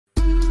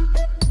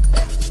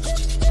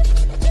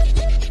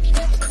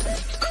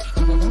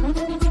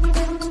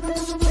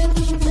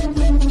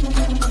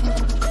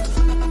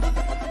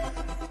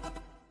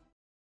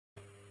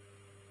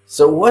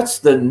So what's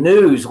the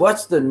news?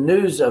 What's the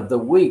news of the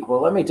week?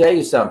 Well, let me tell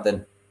you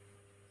something.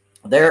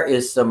 There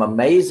is some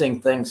amazing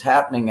things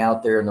happening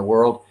out there in the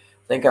world.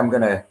 I think I'm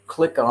going to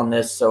click on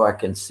this so I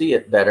can see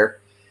it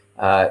better.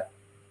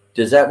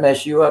 Does that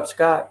mess you up,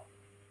 Scott?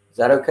 Is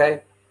that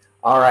okay?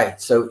 All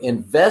right. So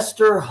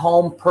investor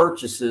home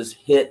purchases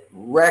hit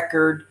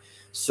record,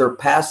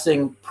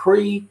 surpassing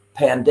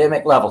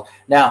pre-pandemic levels.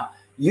 Now,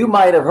 you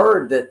might have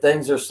heard that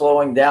things are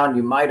slowing down.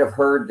 You might have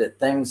heard that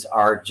things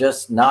are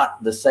just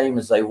not the same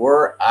as they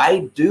were.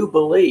 I do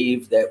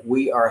believe that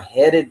we are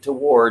headed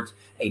towards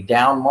a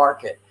down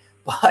market.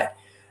 But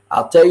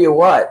I'll tell you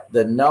what,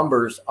 the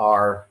numbers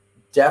are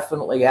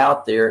definitely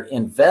out there.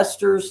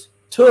 Investors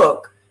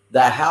took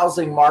the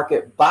housing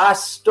market by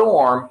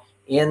storm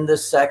in the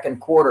second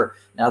quarter.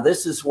 Now,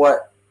 this is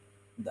what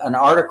an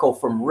article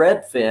from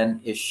Redfin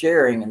is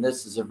sharing, and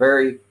this is a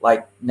very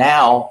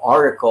now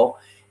article.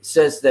 It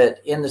says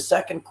that in the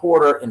second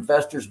quarter,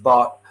 investors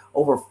bought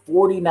over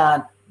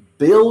 $49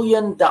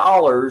 billion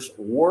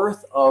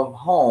worth of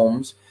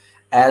homes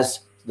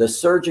as the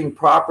surging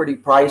property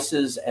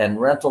prices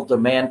and rental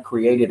demand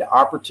created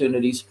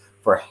opportunities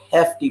for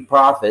hefty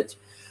profits.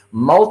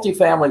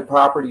 Multifamily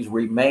properties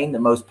remain the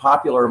most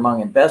popular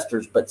among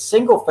investors, but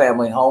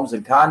single-family homes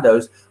and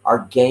condos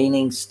are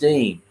gaining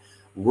steam.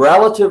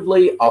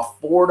 Relatively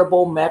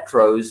affordable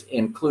metros,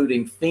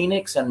 including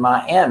Phoenix and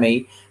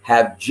Miami,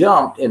 have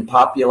jumped in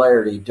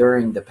popularity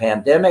during the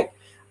pandemic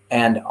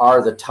and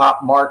are the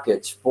top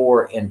markets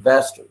for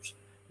investors.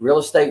 Real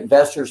estate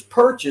investors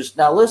purchased,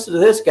 now listen to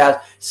this, guys,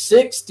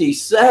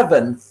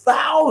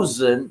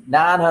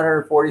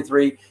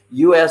 67,943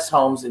 U.S.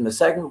 homes in the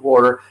second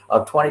quarter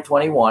of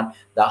 2021,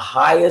 the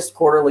highest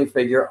quarterly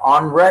figure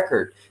on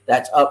record.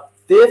 That's up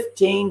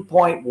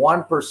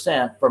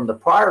 15.1% from the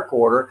prior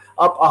quarter,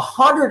 up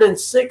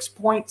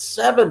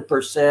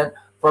 106.7%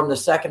 from the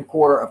second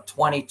quarter of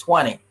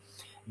 2020.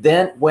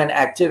 Then when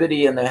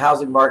activity in the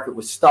housing market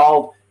was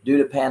stalled due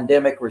to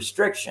pandemic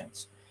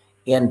restrictions.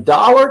 In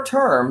dollar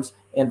terms,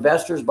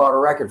 investors bought a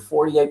record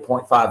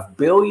 $48.5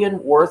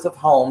 billion worth of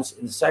homes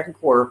in the second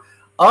quarter,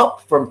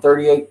 up from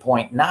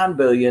 $38.9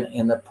 billion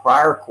in the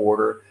prior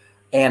quarter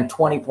and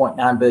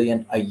 $20.9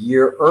 billion a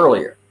year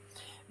earlier.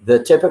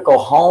 The typical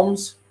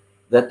homes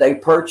that they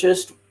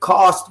purchased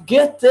cost,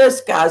 get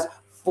this, guys,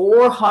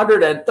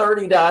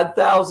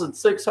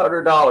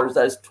 $439,600.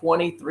 That's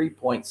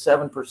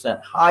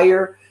 23.7%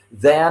 higher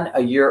than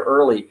a year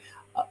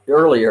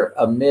earlier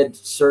amid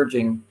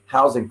surging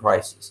housing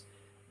prices.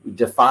 We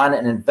define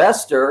an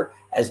investor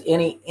as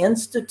any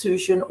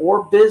institution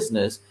or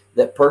business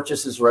that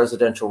purchases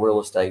residential real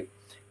estate.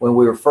 When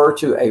we refer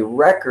to a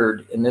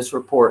record in this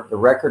report, the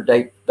record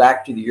date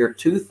back to the year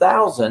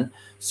 2000,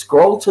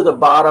 scroll to the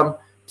bottom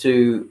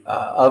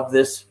of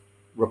this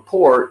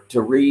report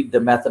to read the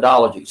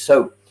methodology.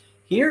 So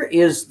here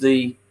is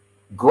the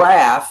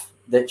graph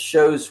that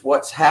shows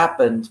what's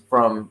happened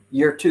from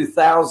year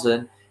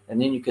 2000,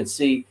 and then you can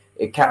see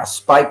it kind of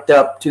spiked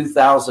up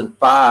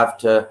 2005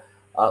 to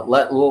a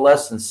little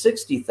less than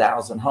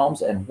 60,000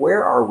 homes. And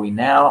where are we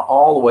now?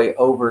 All the way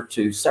over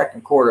to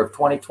second quarter of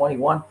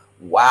 2021.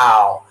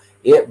 Wow,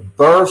 it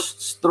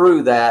bursts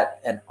through that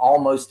and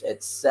almost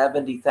at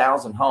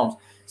 70,000 homes,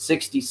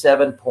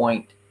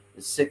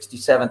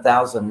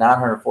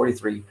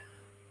 67,943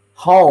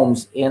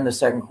 homes in the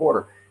second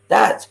quarter.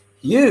 That's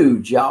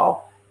huge,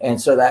 y'all. And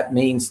so that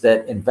means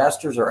that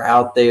investors are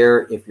out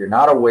there. If you're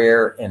not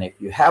aware, and if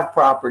you have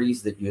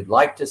properties that you'd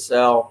like to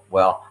sell,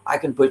 well, I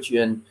can put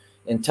you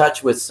in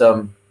touch with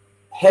some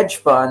hedge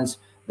funds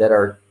that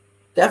are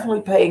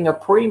definitely paying a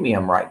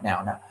premium right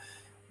now. Now,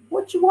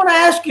 what you want to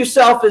ask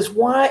yourself is,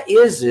 why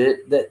is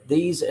it that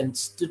these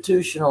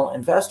institutional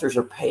investors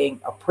are paying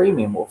a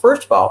premium? Well,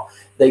 first of all,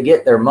 they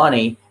get their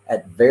money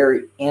at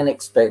very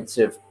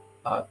inexpensive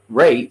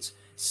rates.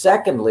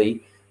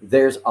 Secondly,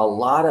 there's a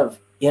lot of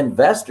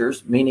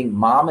investors, meaning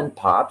mom and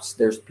pops.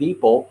 There's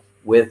people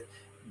with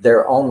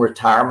their own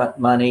retirement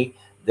money.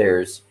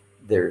 There's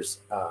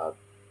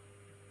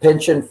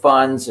pension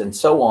funds and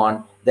so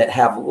on that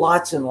have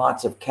lots and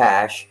lots of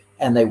cash,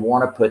 and they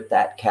want to put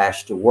that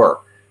cash to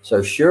work.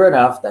 So sure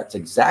enough, that's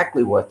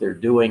exactly what they're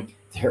doing.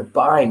 They're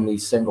buying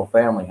these single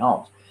family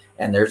homes.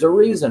 And there's a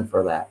reason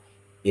for that.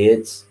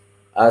 It's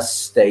a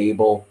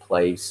stable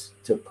place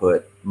to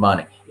put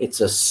money. It's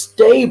a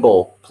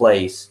stable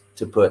place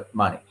to put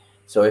money.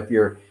 So if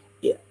you're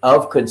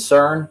of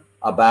concern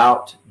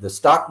about the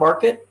stock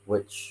market,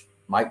 which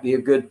might be a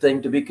good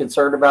thing to be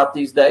concerned about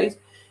these days,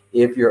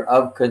 if you're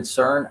of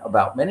concern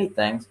about many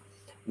things,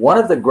 one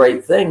of the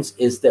great things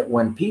is that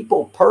when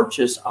people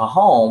purchase a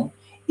home,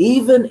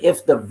 even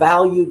if the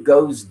value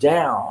goes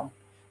down,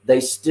 they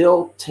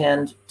still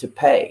tend to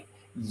pay.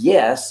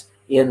 Yes,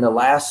 in the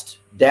last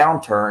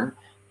downturn,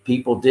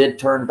 people did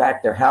turn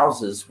back their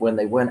houses when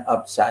they went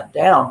upside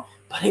down,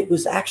 but it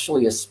was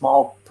actually a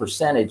small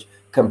percentage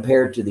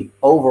compared to the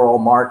overall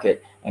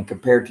market and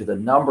compared to the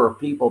number of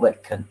people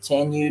that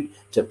continued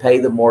to pay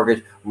the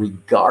mortgage,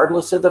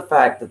 regardless of the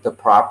fact that the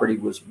property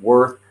was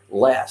worth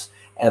less.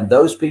 And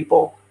those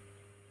people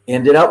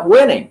ended up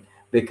winning.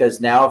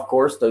 because now, of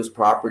course, those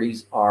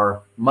properties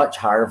are much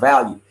higher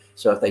value.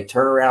 So if they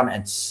turn around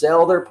and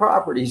sell their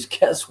properties,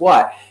 guess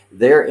what?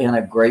 They're in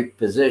a great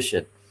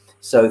position.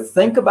 So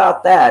think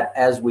about that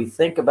as we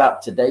think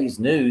about today's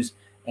news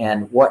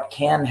and what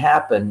can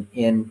happen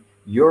in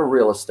your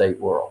real estate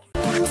world.